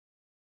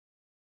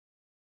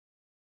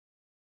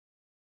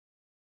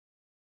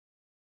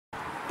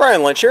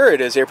Brian Lynch here.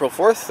 It is April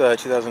 4th,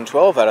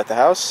 2012, out at the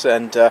house,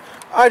 and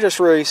I just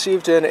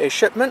received in a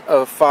shipment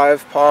of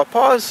 5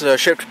 pawpaws,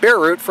 shipped bare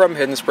root from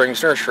Hidden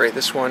Springs Nursery.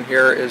 This one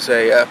here is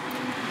a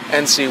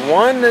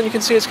NC1, and you can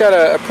see it's got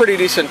a pretty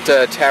decent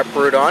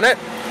taproot on it.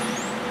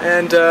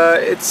 And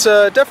it's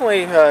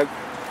definitely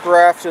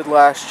grafted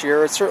last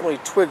year. It's certainly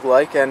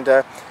twig-like and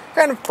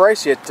kind of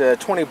pricey at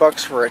 20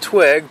 bucks for a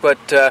twig, but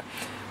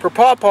for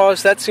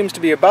pawpaws, that seems to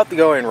be about the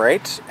going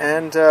rate,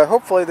 and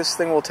hopefully this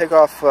thing will take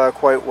off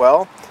quite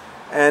well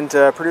and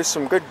produce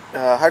some good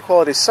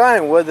high-quality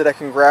scion wood that I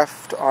can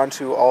graft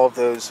onto all of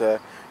those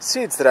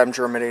seeds that I'm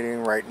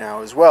germinating right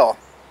now as well.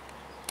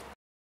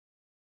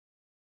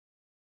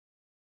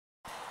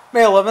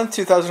 May 11th,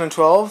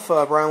 2012,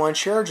 Brian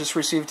Lynch here. Just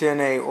received in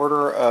a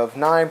order of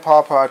 9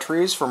 pawpaw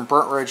trees from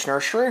Burnt Ridge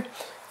Nursery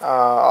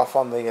off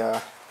on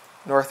the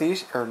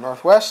northeast or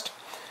northwest.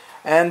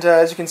 And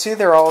as you can see,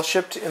 they're all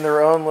shipped in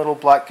their own little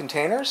black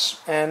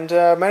containers, and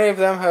many of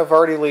them have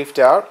already leafed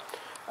out,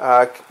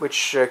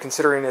 which,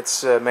 considering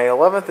it's May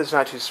 11th, is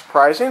not too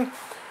surprising.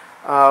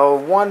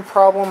 One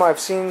problem I've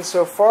seen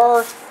so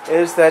far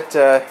is that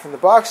in the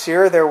box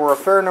here, there were a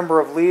fair number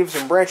of leaves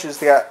and branches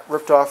that got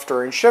ripped off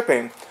during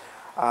shipping.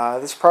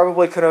 This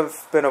probably could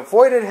have been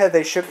avoided had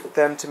they shipped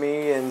them to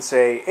me in,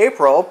 say,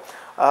 April,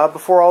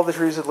 before all the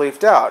trees had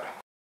leafed out.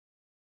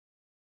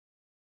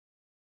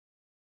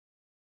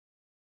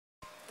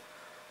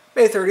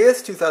 May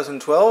 30th,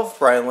 2012,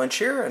 Brian Lynch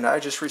here, and I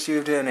just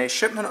received in a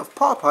shipment of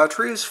pawpaw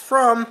trees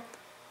from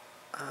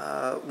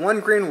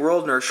One Green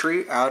World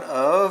Nursery out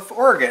of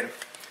Oregon.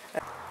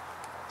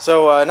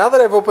 So now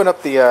that I've opened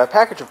up the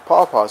package of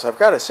pawpaws, I've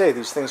got to say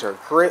these things are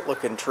great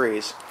looking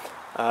trees.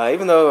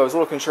 Even though I was a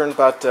little concerned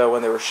about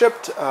when they were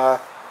shipped,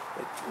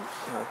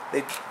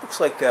 it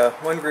looks like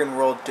One Green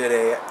World did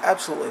an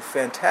absolutely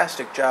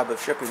fantastic job of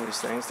shipping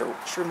these things. They're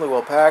extremely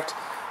well packed.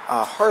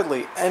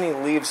 Hardly any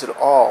leaves at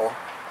all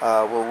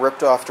were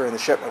ripped off during the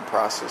shipment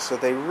process, so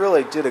they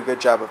really did a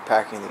good job of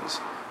packing these,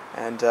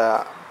 and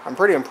I'm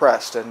pretty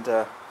impressed. And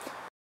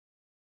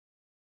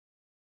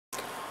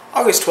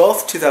August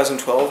 12th,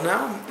 2012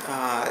 now.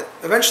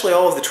 Eventually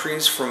all of the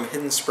trees from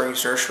Hidden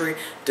Springs Nursery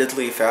did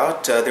leaf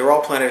out. They were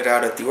all planted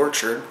out at the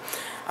orchard,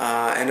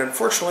 and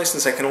unfortunately,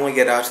 since I can only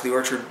get out to the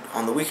orchard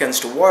on the weekends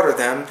to water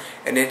them,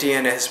 and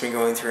Indiana has been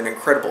going through an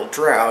incredible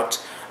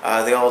drought,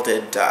 they all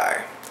did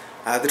die.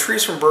 The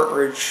trees from Burnt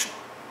Ridge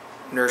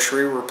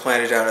Nursery were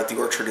planted out at the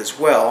orchard as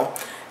well,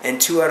 and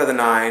 2 out of the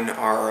 9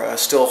 are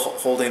still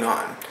holding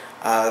on.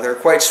 They're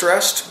quite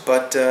stressed,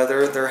 but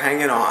they're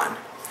hanging on.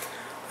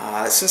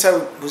 Since I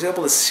was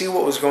able to see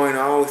what was going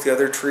on with the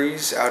other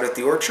trees out at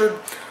the orchard,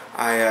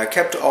 I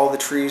kept all the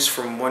trees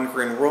from One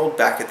Green World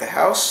back at the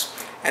house,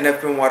 and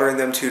I've been watering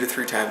them 2 to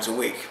 3 times a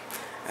week.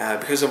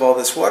 Because of all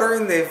this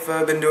watering, they've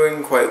been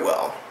doing quite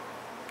well.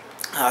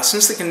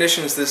 Since the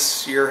conditions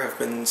this year have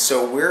been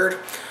so weird,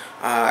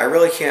 I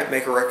really can't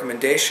make a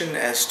recommendation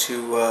as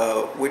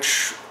to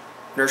which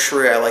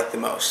nursery I like the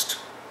most.